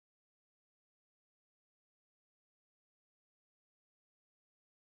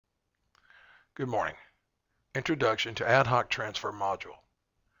Good morning. Introduction to Ad Hoc Transfer Module.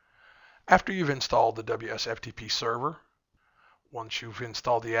 After you've installed the WSFTP server, once you've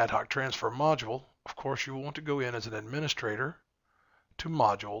installed the Ad Hoc Transfer Module, of course you will want to go in as an administrator to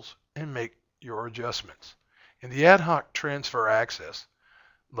Modules and make your adjustments. In the Ad Hoc Transfer Access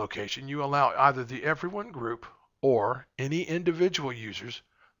location, you allow either the Everyone group or any individual users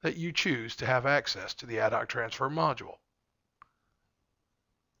that you choose to have access to the Ad Hoc Transfer Module.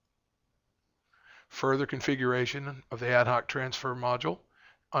 Further configuration of the Ad Hoc Transfer Module.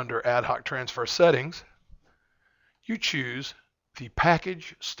 Under Ad Hoc Transfer Settings, you choose the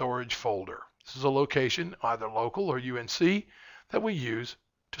Package Storage folder. This is a location, either local or UNC, that we use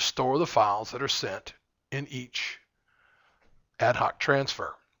to store the files that are sent in each Ad Hoc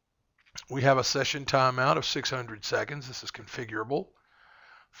Transfer. We have a session timeout of 600 seconds. This is configurable.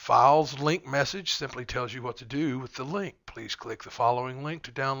 Files link message simply tells you what to do with the link. Please click the following link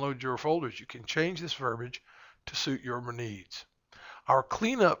to download your folders. You can change this verbiage to suit your needs. Our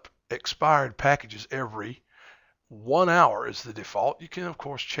cleanup expired packages every 1 hour is the default. You can of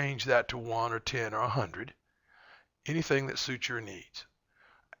course change that to 1 or 10 or 100. Anything that suits your needs.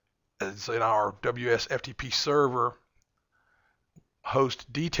 As in our WSFTP server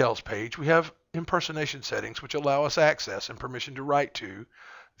host details page, we have impersonation settings which allow us access and permission to write to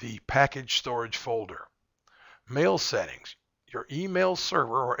the package storage folder. Mail settings, your email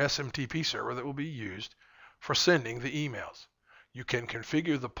server or SMTP server that will be used for sending the emails. You can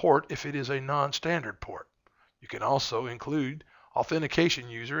configure the port if it is a non-standard port. You can also include authentication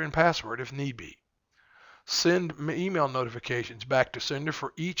user and password if need be. Send email notifications back to sender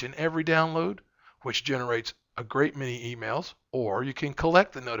for each and every download, which generates a great many emails, or you can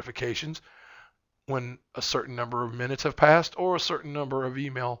collect the notifications when a certain number of minutes have passed or a certain number of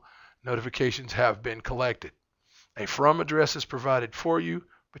email notifications have been collected. A from address is provided for you,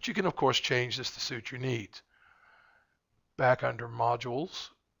 but you can of course change this to suit your needs. Back under Modules,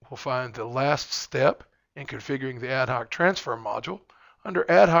 we'll find the last step in configuring the Ad Hoc Transfer Module under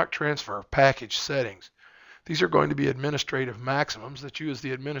Ad Hoc Transfer Package Settings. These are going to be administrative maximums that you as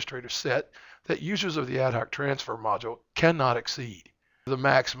the administrator set that users of the Ad Hoc Transfer Module cannot exceed. The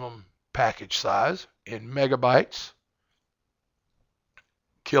maximum package size in megabytes,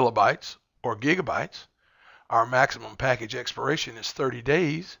 kilobytes, or gigabytes. Our maximum package expiration is 30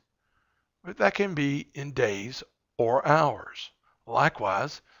 days, but that can be in days or hours.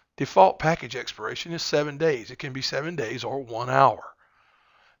 Likewise, default package expiration is 7 days. It can be 7 days or 1 hour,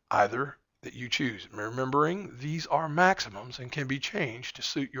 either that you choose. Remembering these are maximums and can be changed to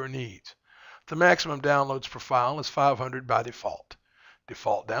suit your needs. The maximum downloads per file is 500 by default.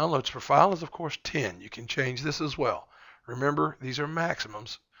 Default downloads per file is of course 10. You can change this as well. Remember, these are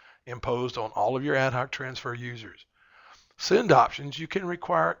maximums imposed on all of your Ad Hoc Transfer users. Send options, you can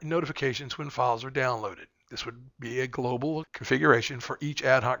require notifications when files are downloaded. This would be a global configuration for each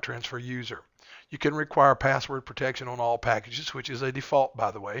Ad Hoc Transfer user. You can require password protection on all packages, which is a default,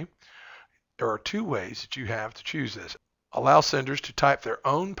 by the way. There are 2 ways that you have to choose this. Allow senders to type their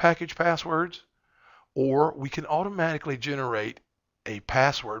own package passwords, or we can automatically generate a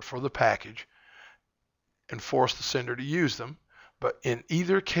password for the package and force the sender to use them. But in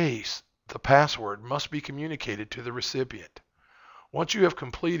either case, the password must be communicated to the recipient. Once you have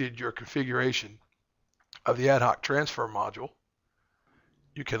completed your configuration of the Ad Hoc Transfer Module,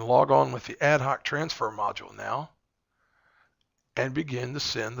 you can log on with the Ad Hoc Transfer Module now and begin to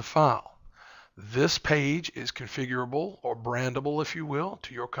send the file. This page is configurable or brandable, if you will,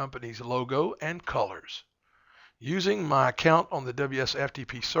 to your company's logo and colors. Using my account on the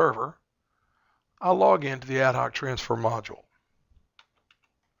WSFTP server, I'll log into the Ad Hoc Transfer Module.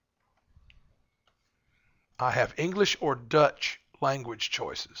 I have English or Dutch language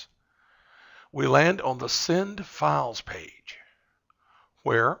choices. We land on the Send Files page,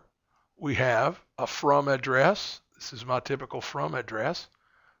 where we have a from address. This is my typical from address.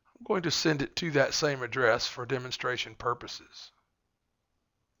 I'm going to send it to that same address for demonstration purposes.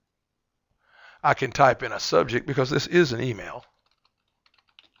 I can type in a subject because this is an email.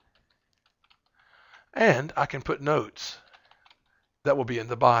 And I can put notes that will be in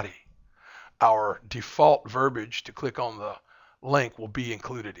the body. Our default verbiage to click on the link will be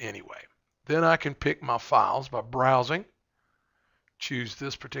included anyway. Then I can pick my files by browsing. Choose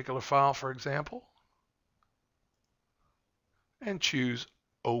this particular file, for example, and choose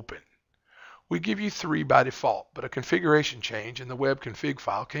Open. We give you 3 by default, but a configuration change in the web config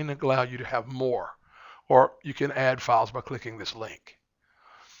file can allow you to have more, or you can add files by clicking this link.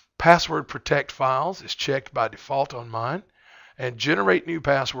 Password protect files is checked by default on mine, and generate new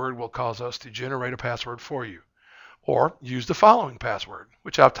password will cause us to generate a password for you. or use the following password,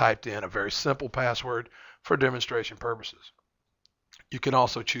 which I've typed in, a very simple password for demonstration purposes. You can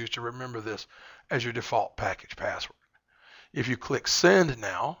also choose to remember this as your default package password. If you click Send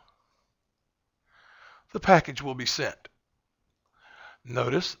now, the package will be sent.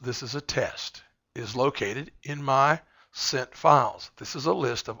 Notice this is a test. It is located in my sent files. This is a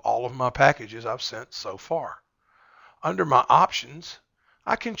list of all of my packages I've sent so far. Under my options,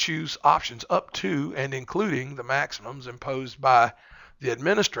 I can choose options up to and including the maximums imposed by the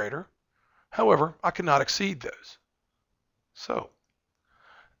administrator. However, I cannot exceed those. So,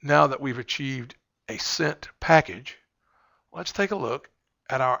 now that we've achieved a sent package, let's take a look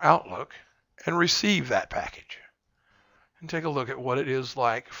at our Outlook and receive that package. And take a look at what it is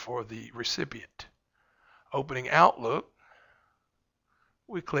like for the recipient. Opening Outlook,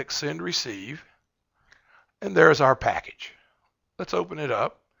 we click Send Receive, and there's our package. Let's open it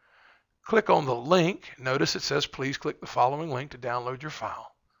up. Click on the link. Notice it says please click the following link to download your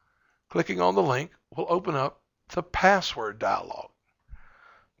file. Clicking on the link will open up the password dialog.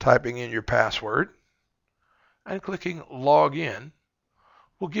 Typing in your password and clicking Log In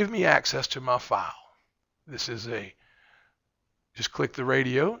will give me access to my file. This is just click the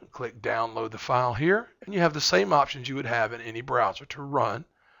radio, click download the file here, and you have the same options you would have in any browser to run,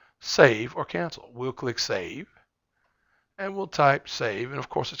 save, or cancel. We'll click Save, and we'll type Save, and of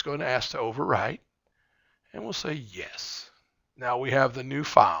course it's going to ask to overwrite, and we'll say Yes. Now we have the new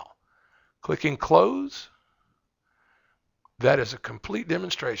file. Clicking Close, that is a complete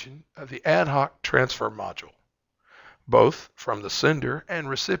demonstration of the ad hoc transfer module, both from the sender and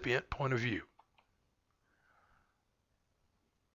recipient point of view.